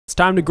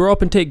Time to grow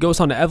up and take Ghost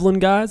onto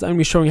Evelynn, guys. I'm going to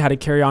be showing you how to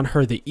carry on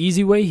her the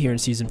easy way here in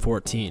Season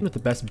 14. With the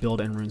best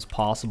build and runes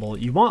possible.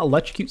 You want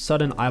Electrocute,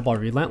 Sudden, Eyeball,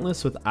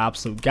 Relentless with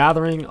Absolute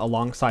Gathering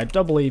alongside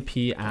double AP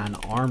and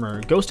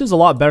Armor. Ghost is a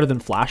lot better than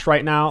Flash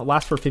right now. It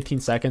lasts for 15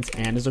 seconds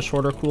and is a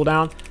shorter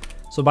cooldown.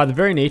 So by the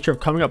very nature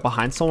of coming up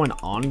behind someone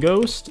on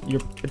Ghost,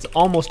 it's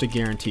almost a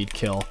guaranteed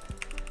kill.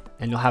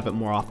 And you'll have it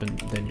more often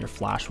than your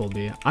Flash will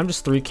be. I'm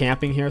just 3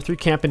 camping here. 3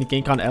 camping to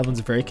gank on Evelynn's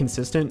very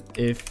consistent.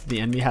 If the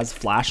enemy has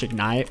Flash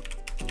Ignite,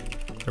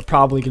 they're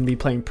probably going to be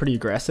playing pretty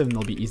aggressive and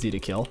they'll be easy to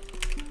kill.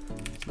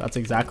 So that's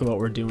exactly what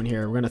we're doing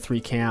here. We're going to 3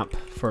 camp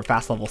for a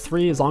fast level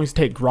 3. As long as you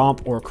take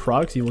Gromp or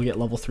Krugs, you will get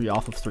level 3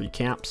 off of 3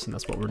 camps, and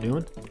that's what we're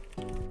doing.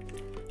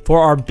 For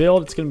our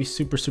build, it's going to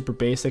be super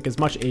basic. As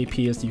much AP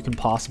as you can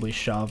possibly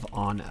shove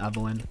on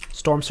Evelynn.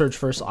 Storm Surge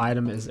first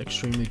item is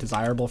extremely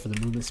desirable for the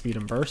movement speed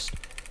and burst.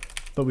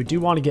 But we do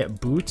want to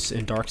get Boots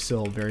and Dark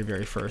Seal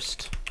very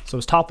first. So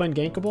is top lane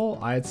gankable?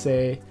 I'd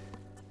say...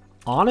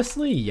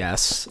 honestly,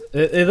 yes.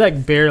 It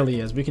like barely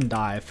is. We can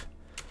dive.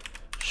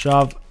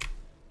 Shove,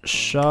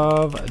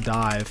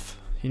 dive.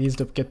 He needs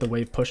to get the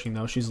wave pushing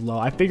though. She's low.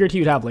 I figured he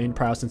would have lane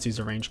prowess since he's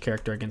a ranged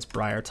character against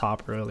Briar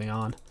top early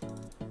on.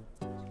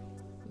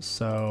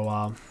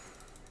 So,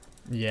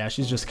 yeah,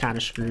 she's just kind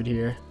of screwed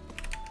here.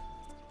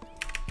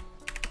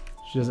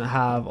 She doesn't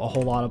have a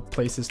whole lot of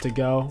places to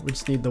go. We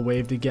just need the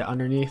wave to get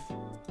underneath.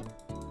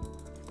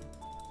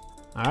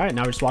 Alright,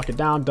 now we just walk it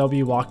down.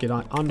 W, walk it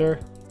on under.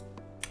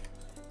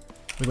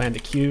 We land a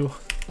Q.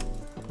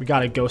 We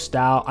got a Ghost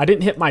out. I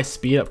didn't hit my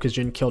speed up because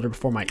Jin killed her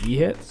before my E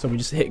hit. So we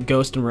just hit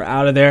Ghost and we're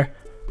out of there.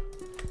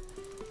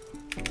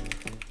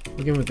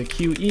 Again with the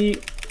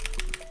QE.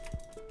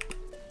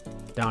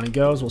 Down he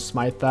goes. We'll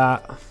smite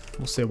that.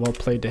 We'll say well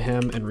played to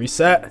him and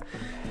reset.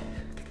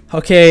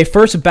 Okay,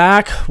 first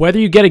back. Whether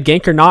you get a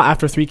gank or not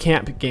after 3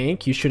 camp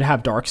gank, you should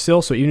have Dark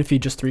Seal. So even if you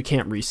just 3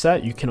 camp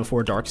reset, you can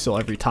afford Dark Seal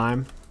every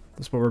time.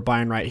 That's what we're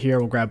buying right here.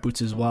 We'll grab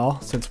Boots as well.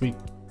 Since we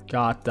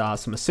got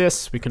some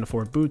assists, we can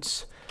afford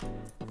Boots.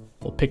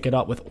 We'll pick it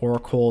up with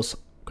Oracle's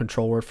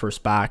control word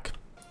first back.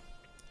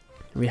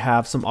 We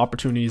have some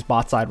opportunities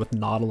bot side with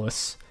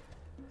Nautilus.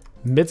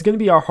 Mid's going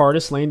to be our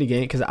hardest lane to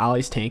gank because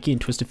Ali's tanky and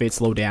Twisted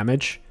Fate's low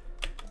damage.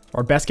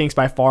 Our best ganks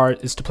by far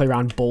is to play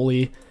around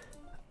Bully,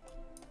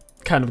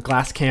 kind of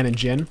Glass Cannon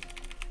Jin,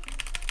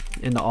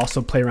 and to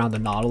also play around the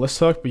Nautilus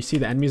hook. But you see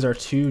the enemies are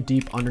too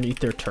deep underneath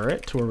their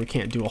turret to where we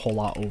can't do a whole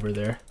lot over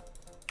there.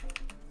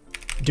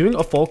 Doing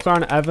a full clear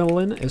on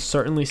Evelynn is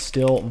certainly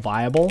still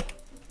viable,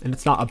 and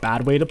it's not a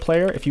bad way to play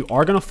her. If you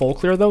are going to full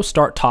clear though,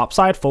 start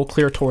topside, full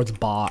clear towards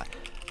bot.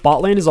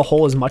 Bot lane as a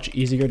whole is much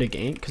easier to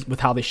gank because with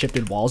how they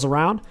shifted walls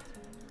around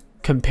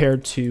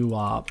compared to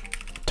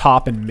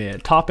top and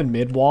mid. Top and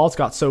mid walls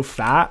got so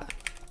fat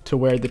to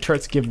where the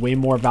turrets give way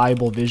more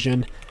valuable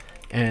vision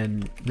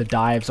and the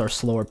dives are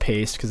slower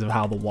paced because of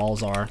how the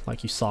walls are.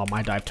 Like you saw,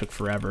 my dive took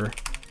forever.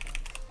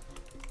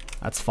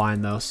 That's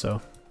fine though,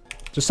 so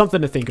just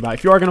something to think about.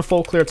 If you are going to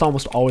full clear, it's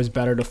almost always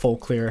better to full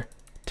clear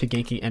to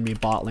ganking enemy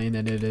bot lane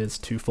than it is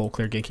to full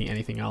clear ganking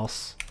anything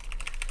else.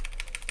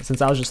 But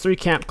since I was just 3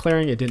 camp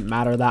clearing, it didn't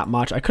matter that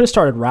much. I could have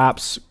started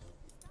Raps,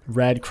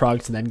 Red,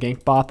 Krugs, and then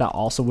gank bot. That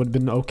also would have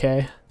been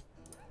okay.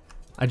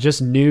 I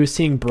just knew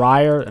seeing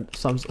Briar,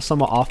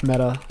 somewhat off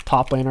meta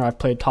top laner. I've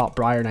played top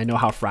Briar and I know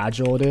how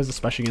fragile it is,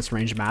 especially against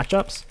ranged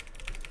matchups.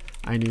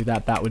 I knew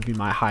that that would be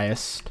my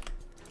highest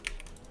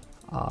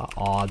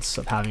odds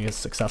of having a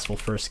successful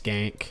first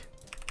gank.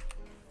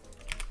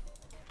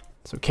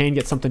 So Kane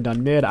gets something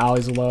done mid.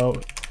 Ali's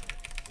low.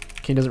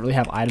 Kane doesn't really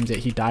have items yet.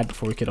 He died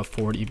before we could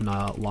afford even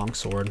a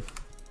longsword,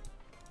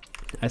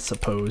 I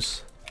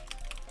suppose.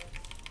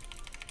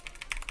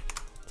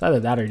 It's either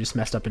that or he just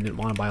messed up and didn't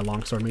want to buy a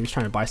longsword. Maybe he's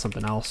trying to buy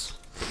something else.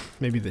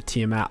 Maybe the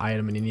Tiamat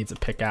item and he needs a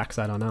pickaxe.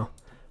 I don't know.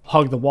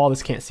 Hug the wall.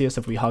 This can't see us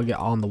if we hug it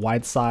on the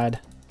wide side.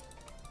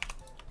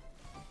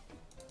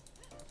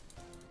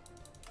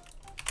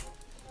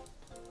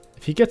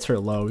 If he gets her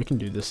low, we can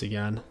do this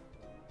again.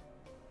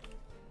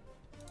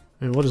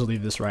 I mean, we'll just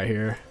leave this right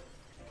here.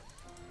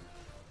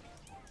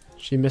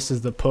 She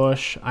misses the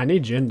push. I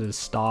need Jin to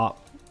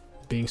stop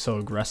being so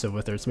aggressive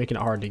with her. It's making it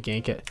hard to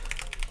gank it.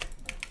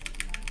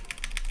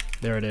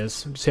 There it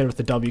is. Just hit it with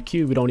the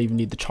WQ. We don't even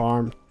need the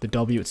charm. The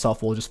W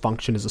itself will just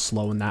function as a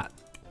slow in that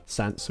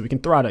sense. So we can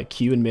throw out a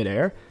Q in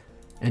midair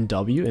and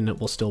W, and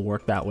it will still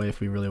work that way if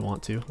we really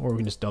want to. Or we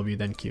can just W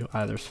then Q.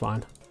 Either's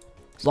fine.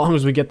 As long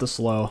as we get the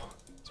slow.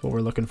 That's what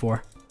we're looking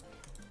for.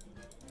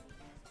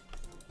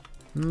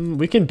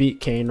 We can beat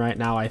Kane right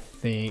now, I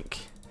think.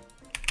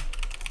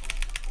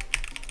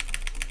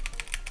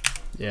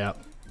 Yeah.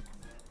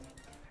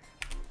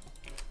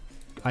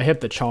 I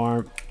hit the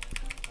charm.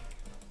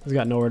 He's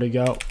got nowhere to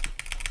go.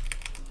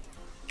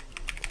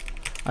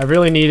 I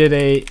really needed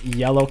a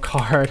yellow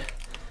card.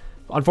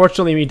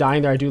 Unfortunately, me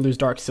dying there, I do lose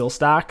Dark Seal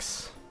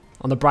stacks.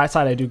 On the bright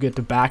side, I do get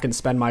to back and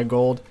spend my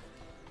gold.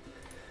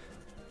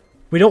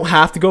 We don't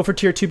have to go for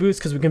tier 2 boots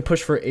because we can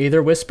push for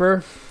Aether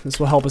Whisper. This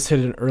will help us hit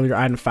an earlier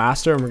item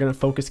faster, and we're going to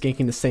focus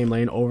ganking the same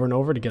lane over and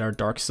over to get our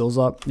Dark Seals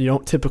up. You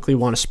don't typically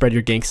want to spread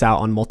your ganks out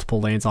on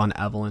multiple lanes on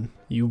Evelynn.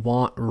 You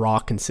want raw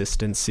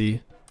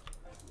consistency.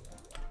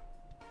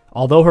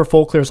 Although her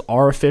full clears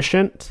are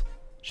efficient,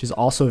 she's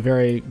also a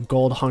very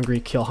gold hungry,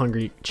 kill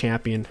hungry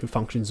champion who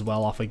functions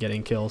well off of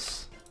getting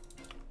kills.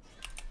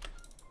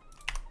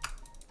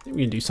 I think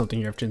we can do something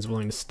here if Jin's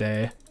willing to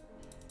stay.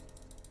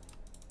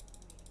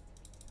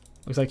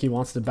 Looks like he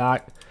wants to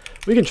back.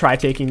 We can try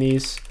taking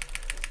these.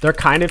 They're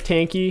kind of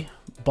tanky,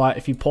 but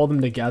if you pull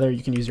them together,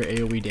 you can use your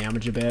AoE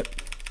damage a bit,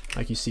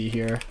 like you see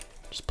here.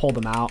 Just pull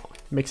them out.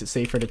 Makes it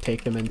safer to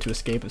take them in to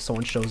escape if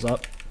someone shows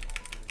up.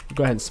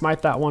 Go ahead and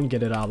smite that one,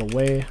 get it out of the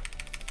way.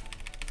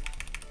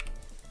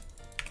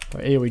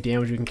 By AoE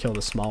damage, we can kill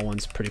the small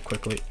ones pretty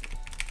quickly.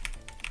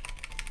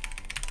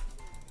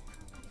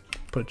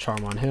 Put a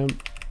charm on him.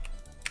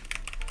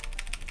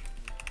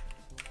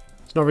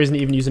 There's no reason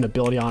to even use an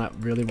ability on it,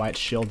 really, why it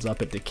shields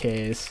up, it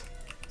decays.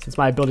 Since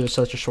my ability is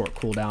such a short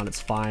cooldown, it's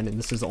fine, and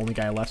this is the only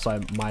guy left, so I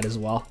might as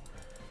well.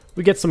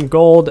 We get some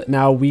gold.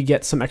 Now we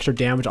get some extra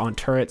damage on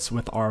turrets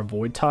with our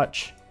Void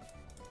Touch.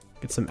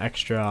 Get some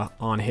extra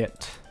on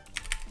hit.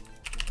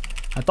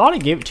 I thought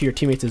it gave it to your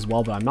teammates as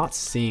well, but I'm not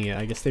seeing it.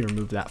 I guess they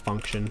removed that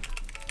function.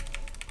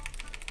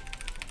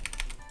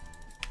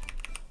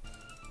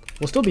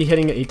 We'll still be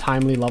hitting a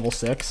timely level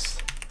 6.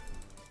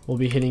 We'll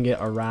be hitting it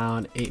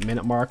around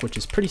 8-minute mark, which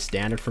is pretty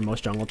standard for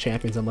most jungle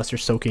champions unless you're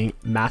soaking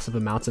massive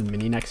amounts of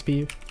minion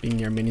XP, being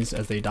near minions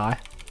as they die.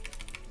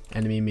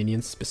 Enemy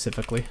minions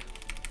specifically.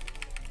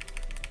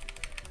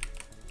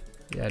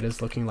 Yeah, it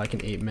is looking like an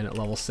 8-minute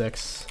level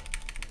 6.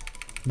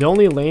 The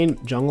only lane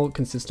jungle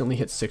consistently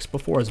hit 6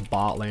 before is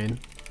bot lane.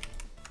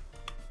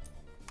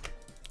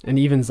 And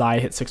even Zai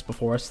hit 6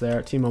 before us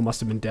there. Teemo must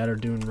have been dead or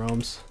doing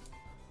roams.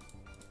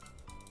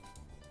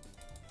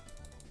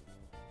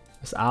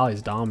 This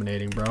Ali's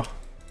dominating, bro.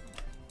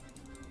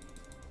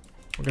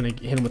 We're going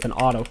to hit him with an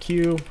auto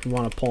Q. We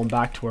want to pull him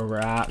back to where we're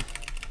at.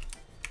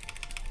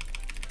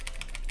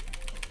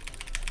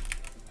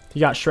 He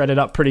got shredded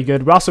up pretty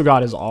good. We also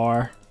got his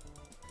R.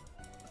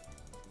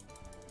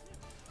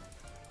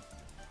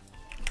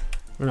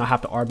 We're going to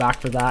have to R back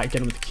for that.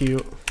 Get him with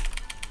Q.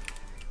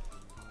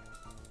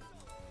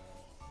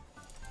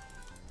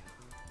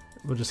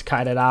 We'll just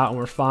kite it out and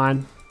we're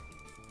fine.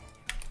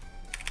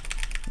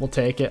 We'll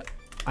take it.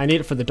 I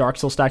need it for the Dark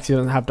Soul stacks. He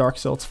doesn't have Dark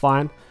Soul. It's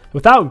fine.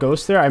 Without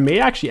Ghost there, I may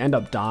actually end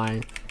up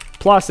dying.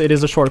 Plus, it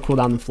is a shorter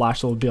cooldown than Flash,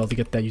 so we'll be able to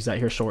get that, use that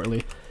here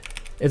shortly.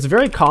 It's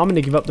very common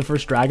to give up the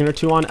first dragon or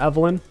two on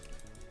Evelynn.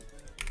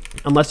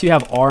 Unless you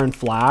have R and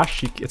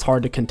Flash, it's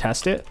hard to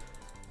contest it.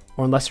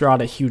 Or unless you're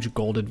at a huge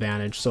gold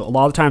advantage. So a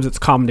lot of times it's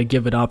common to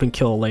give it up and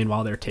kill a lane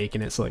while they're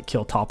taking it. So like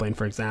kill top lane,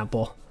 for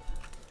example.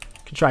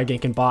 You can try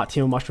ganking bot.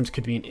 Teemo Mushrooms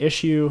could be an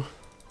issue.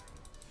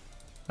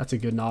 That's a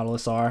good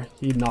Nautilus R.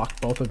 He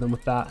knocked both of them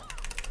with that.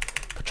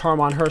 Put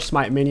charm on her,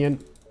 smite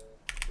minion.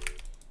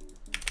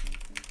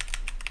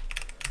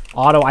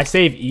 Auto, I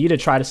save E to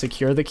try to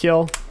secure the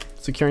kill.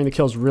 Securing the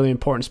kill is really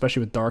important, especially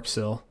with Dark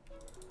Seal.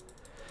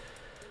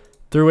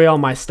 Threw away all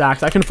my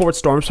stacks. I can afford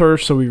Storm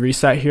Surge, so we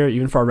reset here.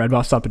 Even for our red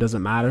buffs up, it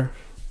doesn't matter.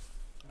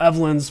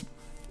 Evelynn's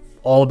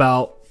all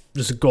about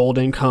just gold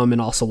income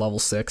and also level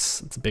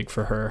 6. It's big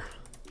for her.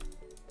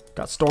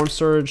 Got Storm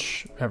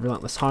Surge. We have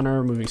Relentless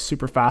Hunter, moving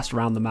super fast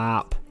around the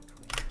map.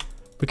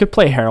 We could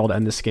play Herald to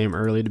end this game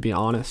early, to be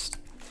honest.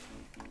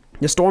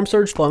 The Storm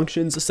Surge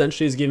functions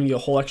essentially is giving you a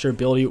whole extra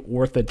ability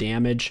worth of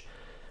damage.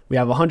 We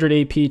have 100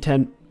 AP,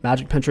 10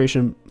 magic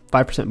penetration,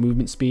 5%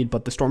 movement speed,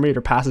 but the Storm Raider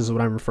passes is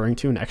what I'm referring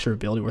to, an extra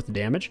ability worth of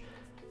damage.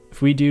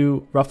 If we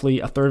do roughly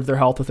a third of their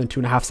health within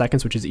 2.5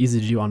 seconds, which is easy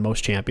to do on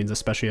most champions,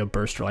 especially a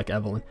burster like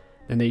Evelynn,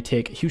 then they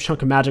take a huge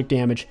chunk of magic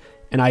damage,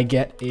 and I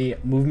get a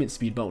movement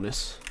speed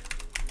bonus.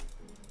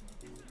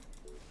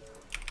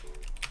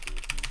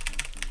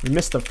 We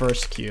missed the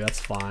first Q, that's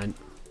fine.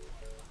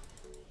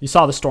 You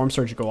saw the Storm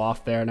Surge go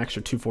off there, an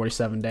extra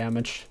 247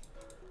 damage.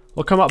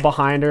 We'll come up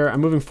behind her.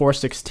 I'm moving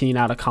 416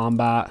 out of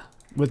combat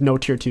with no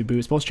tier 2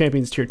 boost. Most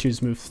champions tier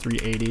 2s move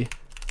 380.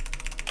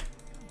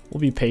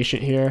 We'll be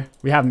patient here.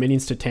 We have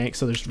minions to tank,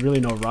 so there's really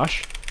no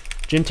rush.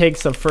 Jin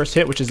takes the first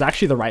hit, which is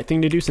actually the right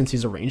thing to do since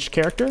he's a ranged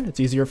character. It's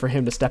easier for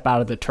him to step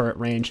out of the turret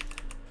range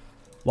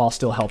while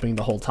still helping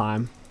the whole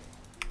time.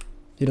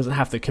 He doesn't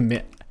have to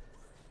commit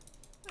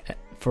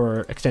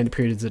for extended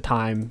periods of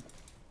time.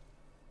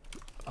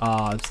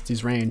 Since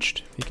he's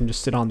ranged, he can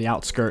just sit on the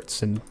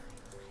outskirts and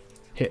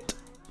hit.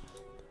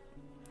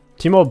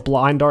 Teemo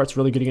blind dart's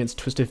really good against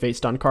Twisted Fate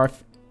stun car.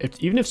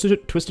 Even if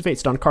Twisted Fate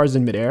stun car is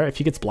in midair, if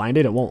he gets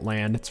blinded, it won't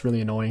land. It's really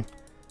annoying.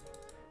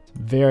 It's a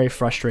very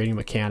frustrating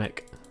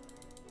mechanic.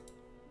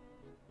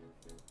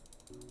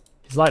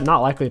 He's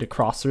not likely to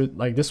cross through.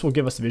 Like, this will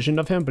give us vision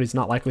of him, but he's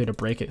not likely to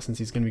break it since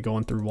he's going to be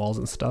going through walls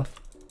and stuff.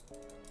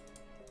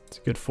 It's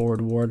a good forward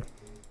ward.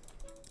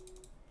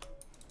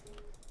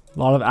 A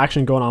lot of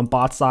action going on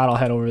bot side. I'll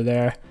head over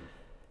there.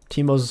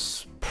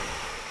 Teemo's...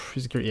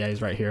 yeah,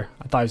 he's right here.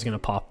 I thought he was going to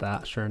pop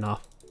that. Sure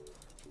enough.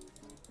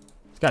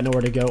 He's got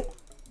nowhere to go.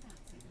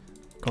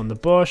 Go in the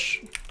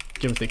bush.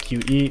 Give it the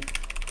QE.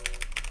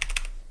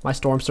 My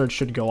Storm Surge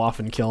should go off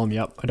and kill him.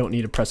 Yep, I don't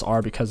need to press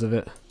R because of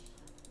it.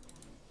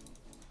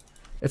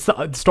 It's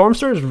the Storm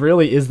Surge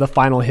really is the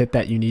final hit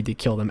that you need to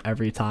kill them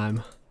every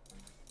time.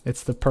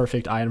 It's the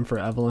perfect item for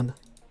Evelynn.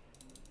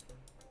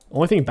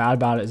 Only thing bad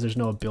about it is there's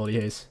no ability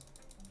haste.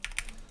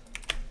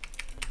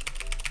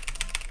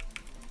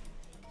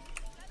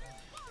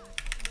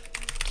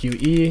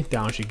 QE,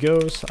 down she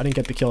goes. I didn't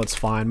get the kill, it's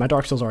fine. My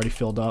Dark Seal's already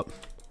filled up.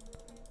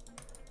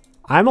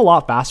 I'm a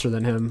lot faster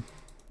than him.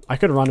 I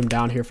could run him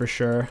down here for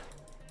sure.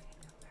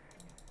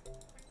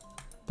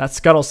 That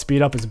Scuttle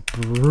speed up is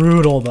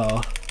brutal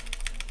though.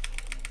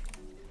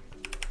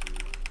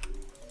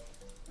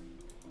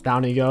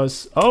 Down he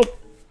goes. Oh,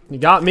 he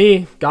got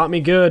me. Got me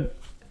good.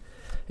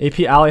 AP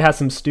Ally has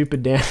some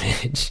stupid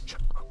damage.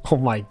 Oh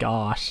my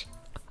gosh.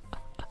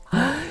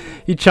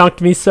 He chunked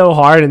me so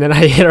hard and then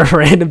I hit a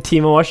random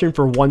Teemo Mushroom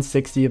for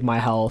 160 of my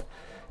health.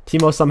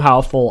 Teemo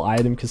somehow full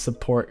item because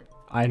support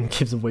item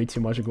gives way too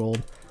much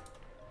gold.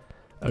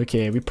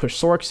 Okay, we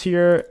push Sorks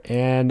here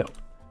and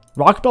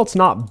Rock Belt's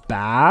not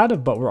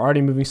bad, but we're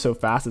already moving so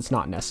fast it's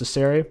not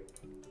necessary.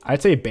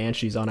 I'd say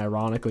Banshee's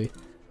unironically.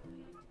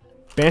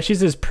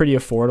 Banshee's is pretty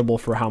affordable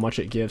for how much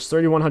it gives.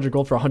 3100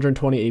 gold for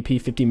 120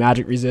 AP, 50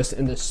 magic resist,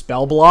 and the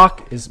spell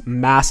block is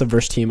massive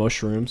versus Teemo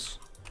Shrooms.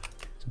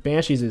 So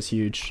Banshee's is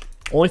huge.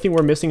 Only thing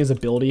we're missing is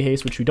ability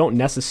haste, which we don't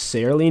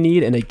necessarily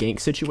need in a gank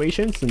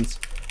situation. Since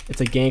it's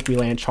a gank, we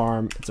land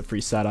charm, it's a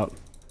free setup.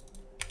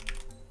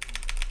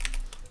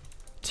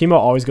 Teemo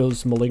always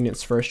goes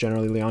Malignance first,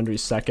 generally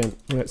Leandri's second.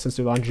 Since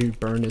Leandri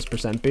burn is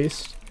percent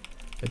based,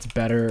 it's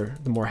better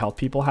the more health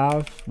people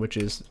have, which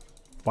is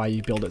why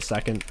you build it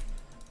second.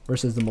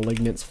 Versus the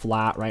Malignance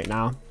flat right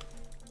now.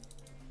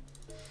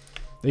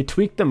 They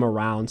tweaked them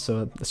around,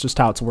 so that's just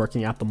how it's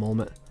working at the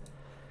moment.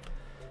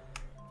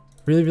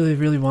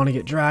 Really want to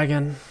get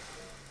Dragon.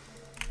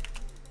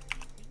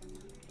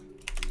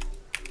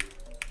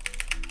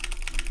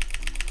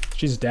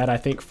 She's dead, I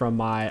think, from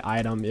my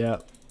item.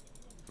 Yep.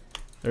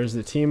 There's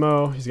the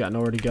Teemo. He's got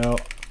nowhere to go.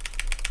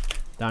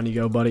 Down you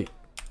go, buddy.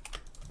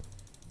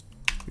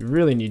 We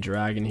really need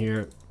Dragon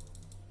here.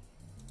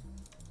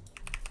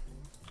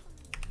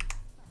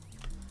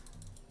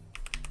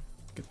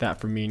 Get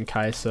that for me and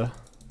Kaisa.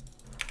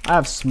 I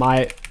have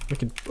Smite. We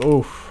can.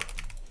 Oof.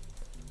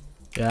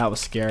 Yeah, that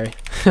was scary.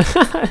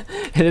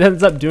 And it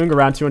ends up doing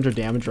around 200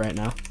 damage right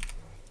now.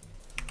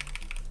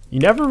 You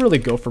never really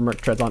go for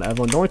Merc Treads on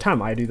Evelynn. The only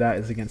time I do that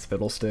is against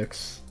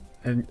Fiddlesticks.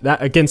 And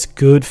that against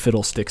good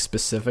Fiddlesticks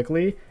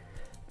specifically.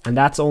 And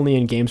that's only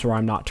in games where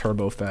I'm not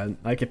turbo fed.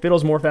 Like if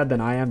Fiddle's more fed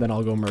than I am, then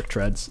I'll go Merc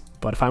Treads.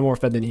 But if I'm more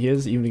fed than he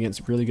is, even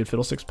against really good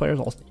Fiddlesticks players,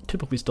 I'll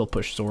typically still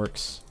push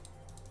Sorks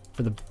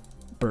for the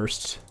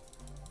burst.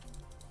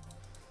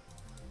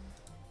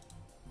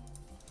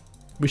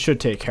 We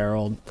should take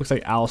Herald. Looks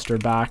like Alistair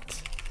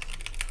backed.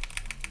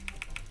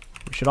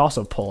 We should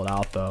also pull it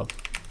out though.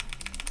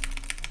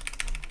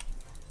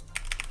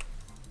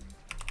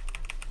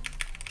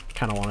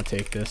 Kind of want to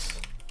take this.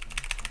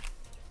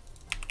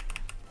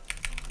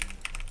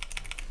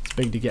 It's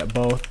big to get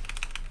both.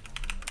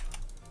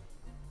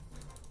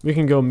 We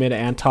can go mid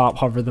and top,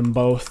 hover them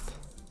both.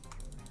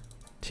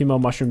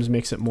 Teemo Mushrooms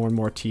makes it more and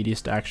more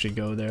tedious to actually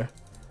go there.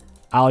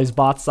 Ali's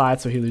bot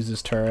side, so he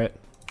loses turret.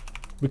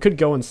 We could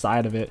go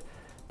inside of it.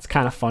 It's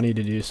kind of funny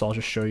to do, so I'll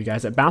just show you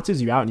guys. It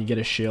bounces you out and you get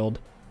a shield.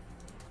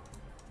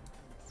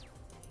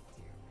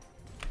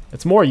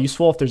 It's more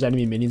useful if there's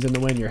enemy minions in the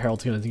way and your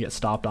Herald's going to get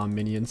stopped on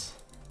minions.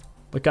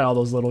 Look at all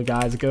those little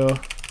guys go.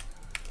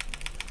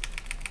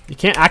 You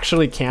can't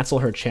actually cancel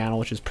her channel,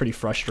 which is pretty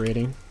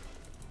frustrating.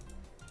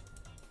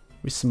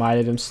 We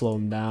smited him, slow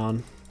him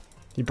down.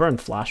 He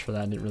burned flash for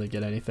that and didn't really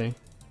get anything.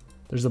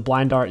 There's a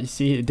blind dart. You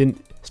see, it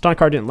didn't. Stun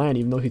card didn't land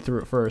even though he threw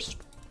it first.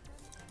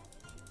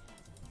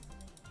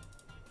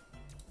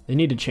 They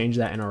need to change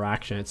that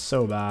interaction. It's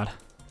so bad.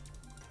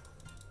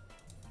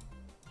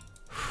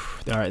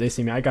 Alright, they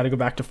see me. I gotta go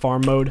back to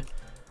farm mode.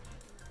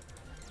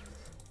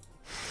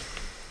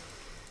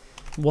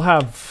 We'll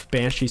have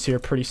Banshees here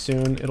pretty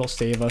soon. It'll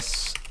save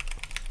us.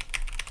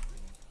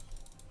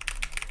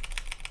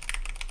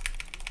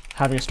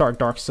 Having a start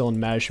Dark Seal and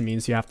Mesh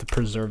means you have to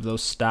preserve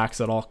those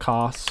stacks at all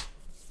costs.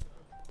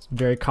 It's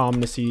very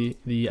common to see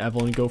the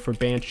Evelynn go for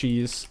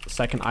Banshees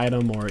second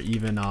item or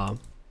even a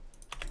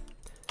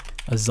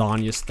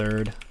Zhonya's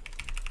third.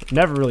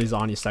 Never really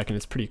Zhonya's second.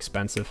 It's pretty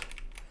expensive.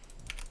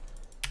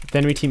 If the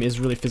enemy team is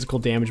really physical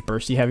damage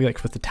bursty heavy,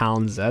 like with the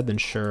Talon Z, then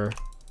sure.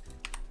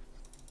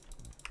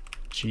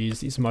 Jeez,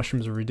 these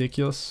mushrooms are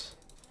ridiculous.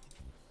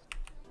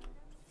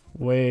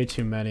 Way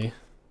too many.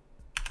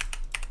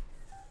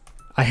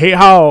 I hate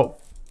how...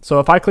 So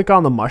if I click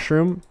on the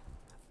mushroom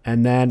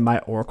and then my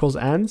Oracle's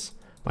ends,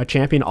 my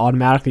champion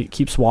automatically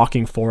keeps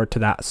walking forward to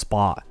that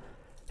spot.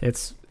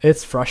 It's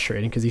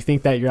frustrating because you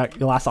think that your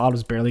last auto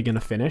is barely going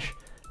to finish.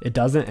 It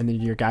doesn't, and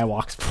then your guy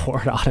walks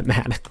forward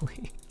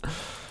automatically.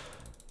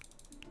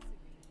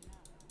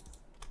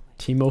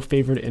 Teemo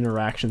favored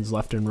interactions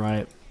left and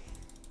right.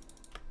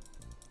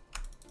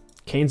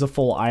 Kane's a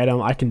full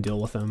item. I can deal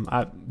with him.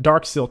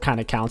 Dark Seal kind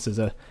of counts as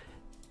a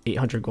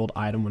 800 gold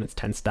item when it's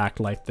 10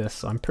 stacked like this,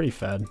 so I'm pretty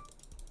fed.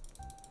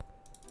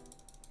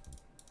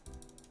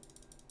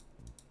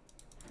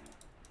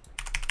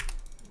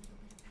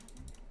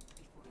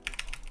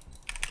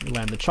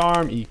 Land the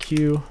charm,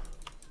 EQ.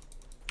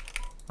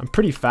 I'm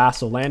pretty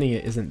fast, so landing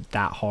it isn't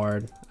that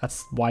hard.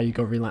 That's why you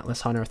go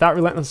Relentless Hunter. Without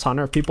Relentless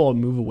Hunter, if people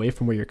move away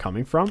from where you're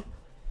coming from,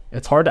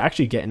 it's hard to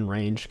actually get in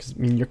range, because I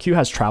mean your Q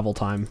has travel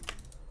time.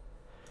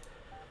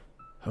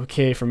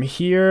 Okay, from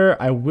here,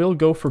 I will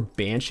go for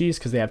Banshees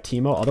because they have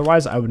Teemo.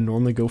 Otherwise, I would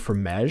normally go for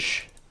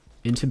Mej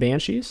into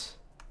Banshees.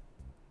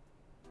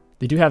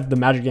 They do have the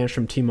magic damage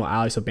from Teemo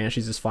Alley, so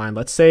Banshees is fine.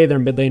 Let's say their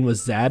mid lane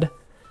was Zed,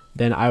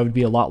 then I would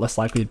be a lot less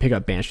likely to pick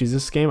up Banshees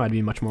this game. I'd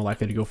be much more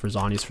likely to go for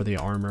Zhonya's for the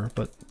armor.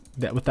 But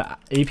with the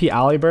AP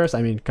Alley burst,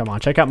 I mean, come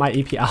on, check out my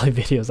AP Alley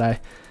videos. I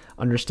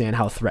understand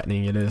how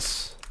threatening it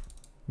is.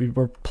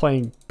 We're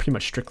playing pretty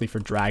much strictly for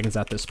dragons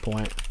at this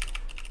point.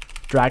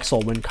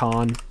 Dragsoul win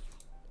con.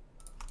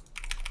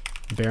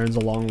 Baron's a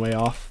long way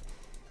off.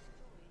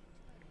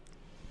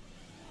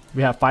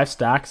 We have 5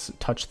 stacks,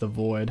 touch the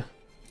void.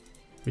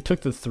 We took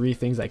the 3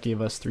 things that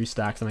gave us 3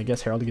 stacks, and I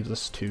guess Herald gives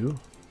us 2.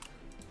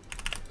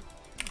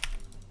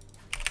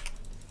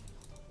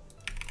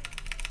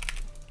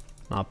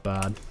 Not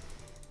bad.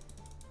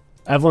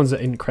 Evelynn's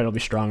incredibly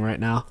strong right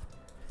now.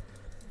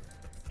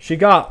 She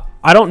got,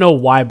 I don't know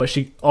why, but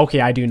she, okay,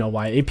 I do know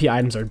why. AP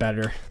items are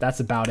better. That's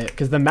about it.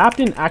 Because the map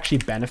didn't actually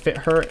benefit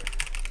her.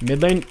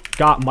 Mid lane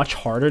got much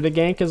harder to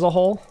gank as a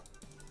whole.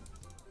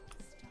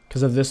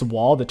 Because of this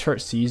wall, the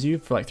turret sees you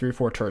for like 3 or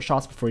 4 turret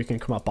shots before you can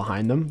come up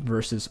behind them.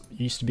 Versus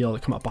you used to be able to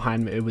come up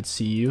behind them, it would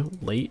see you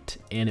late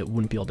and it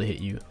wouldn't be able to hit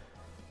you.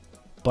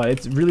 But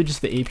it's really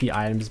just the AP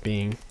items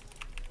being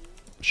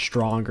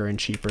stronger and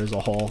cheaper as a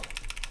whole.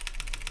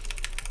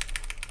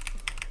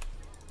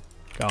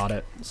 Got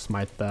it.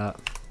 Smite that.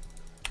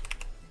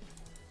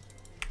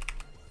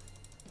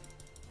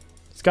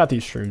 It's got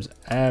these shrooms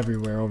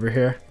everywhere over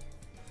here.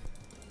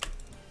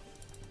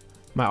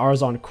 My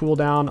R's on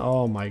cooldown.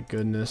 Oh my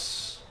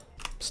goodness.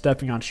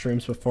 Stepping on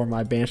shrooms before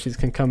my Banshees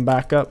can come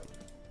back up.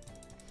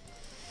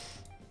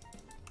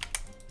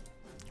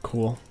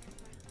 Cool.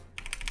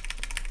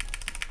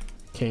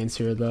 Kane's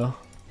here though.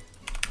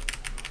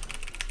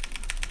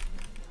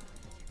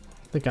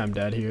 I think I'm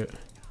dead here.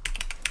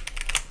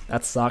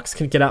 That sucks.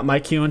 Couldn't get out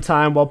my Q in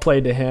time. Well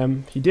played to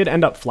him. He did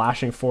end up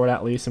flashing for it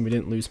at least, and we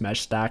didn't lose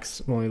mesh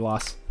stacks. We only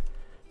lost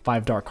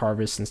 5 Dark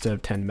Harvests instead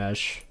of 10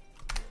 mesh.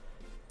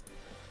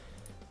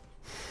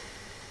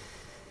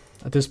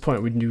 At this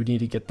point, we do need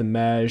to get the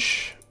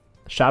mesh.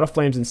 Shadow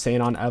Flame's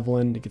insane on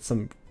Evelynn to get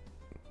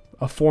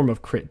a form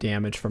of crit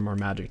damage from our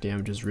magic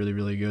damage is really,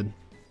 really good.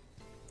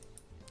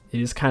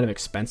 It is kind of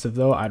expensive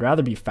though. I'd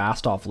rather be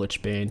fast off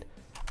Lichbane.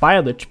 If I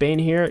had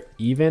Lichbane here,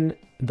 even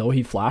though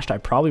he flashed, I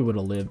probably would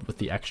have lived with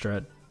the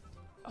extra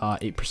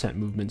 8%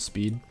 movement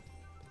speed.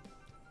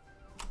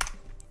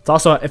 It's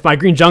also, if my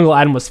green jungle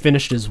item was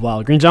finished as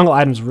well. Green jungle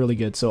item is really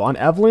good. So on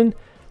Evelynn,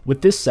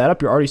 with this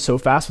setup, you're already so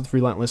fast with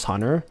Relentless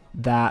Hunter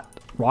that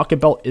Rocket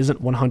Belt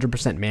isn't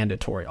 100%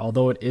 mandatory,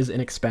 although it is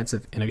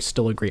inexpensive and it's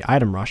still a great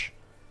item rush.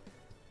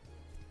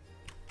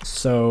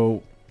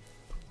 So,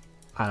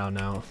 I don't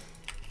know.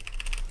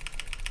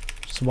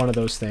 Just one of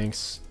those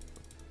things.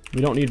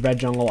 We don't need red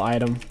jungle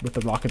item with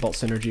the Rocket Belt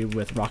synergy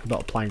with Rocket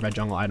Belt applying red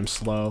jungle item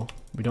slow.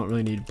 We don't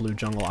really need blue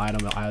jungle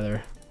item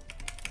either.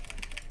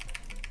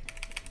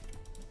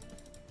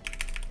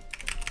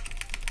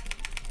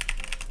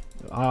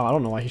 I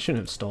don't know why he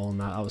shouldn't have stolen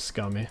that. That was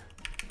scummy.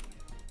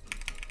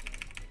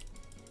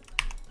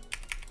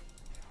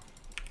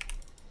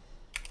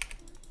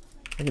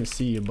 I can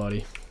see you,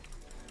 buddy.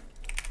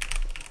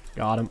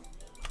 Got him.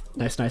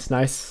 Nice, nice,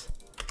 nice.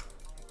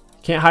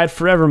 Can't hide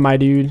forever, my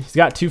dude. He's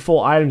got 2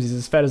 full items. He's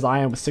as fed as I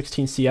am with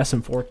 16 CS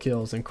and 4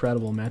 kills.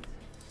 Incredible, man.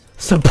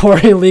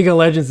 Supporting League of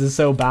Legends is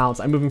so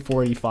balanced. I'm moving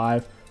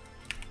 485.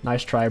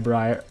 Nice try,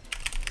 Briar.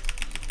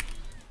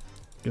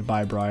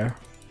 Goodbye, Briar.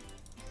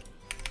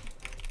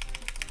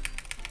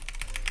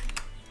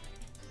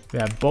 We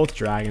have both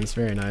dragons.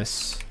 Very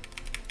nice.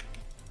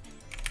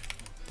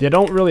 They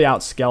don't really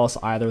outscale us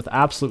either. With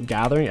Absolute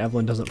Gathering,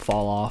 Evelynn doesn't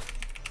fall off.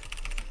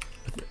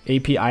 With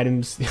AP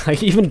items,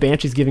 like even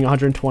Banshee's giving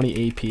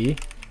 120 AP.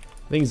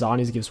 I think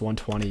Zhonya's gives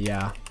 120,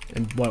 yeah.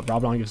 And what,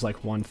 Rabadon gives like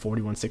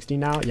 140, 160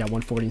 now? Yeah,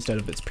 140 instead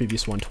of its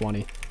previous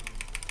 120.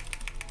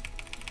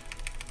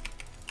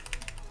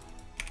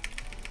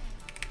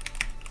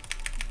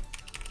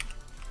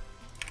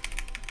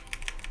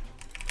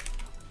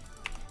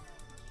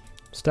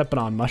 Stepping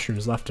on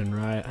mushrooms left and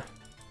right.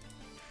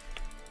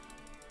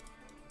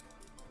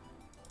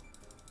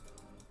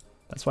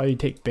 That's why you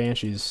take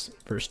Banshees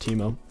versus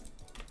Teemo.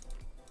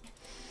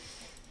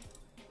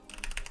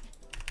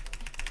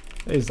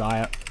 Hey,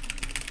 Zaya.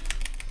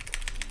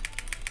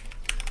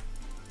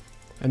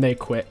 And they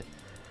quit.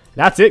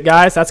 That's it,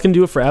 guys. That's going to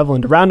do it for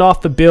Evelynn. To round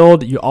off the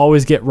build, you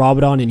always get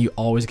Rabadon and you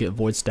always get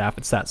Void Staff.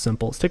 It's that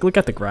simple. Let's take a look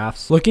at the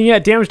graphs. Looking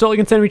at damage dealt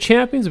against enemy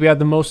champions, we have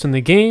the most in the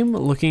game.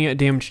 Looking at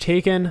damage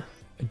taken,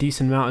 a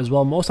decent amount as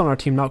well. Most on our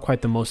team, not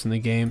quite the most in the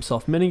game.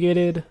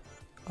 Self-mitigated,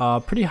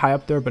 pretty high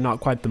up there, but not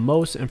quite the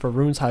most. And for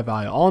runes, high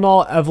value. All in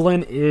all,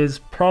 Evelynn is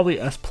probably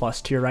S+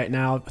 tier right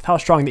now. With how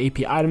strong the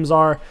AP items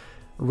are,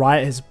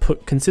 Riot has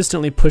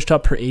consistently pushed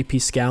up her AP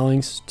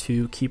scalings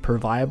to keep her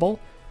viable.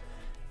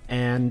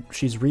 And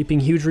she's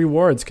reaping huge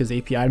rewards because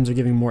AP items are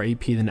giving more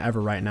AP than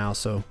ever right now.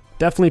 So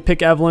definitely pick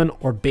Evelynn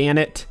or ban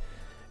it.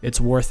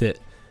 It's worth it.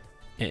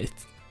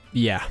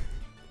 Yeah.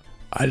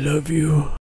 I love you.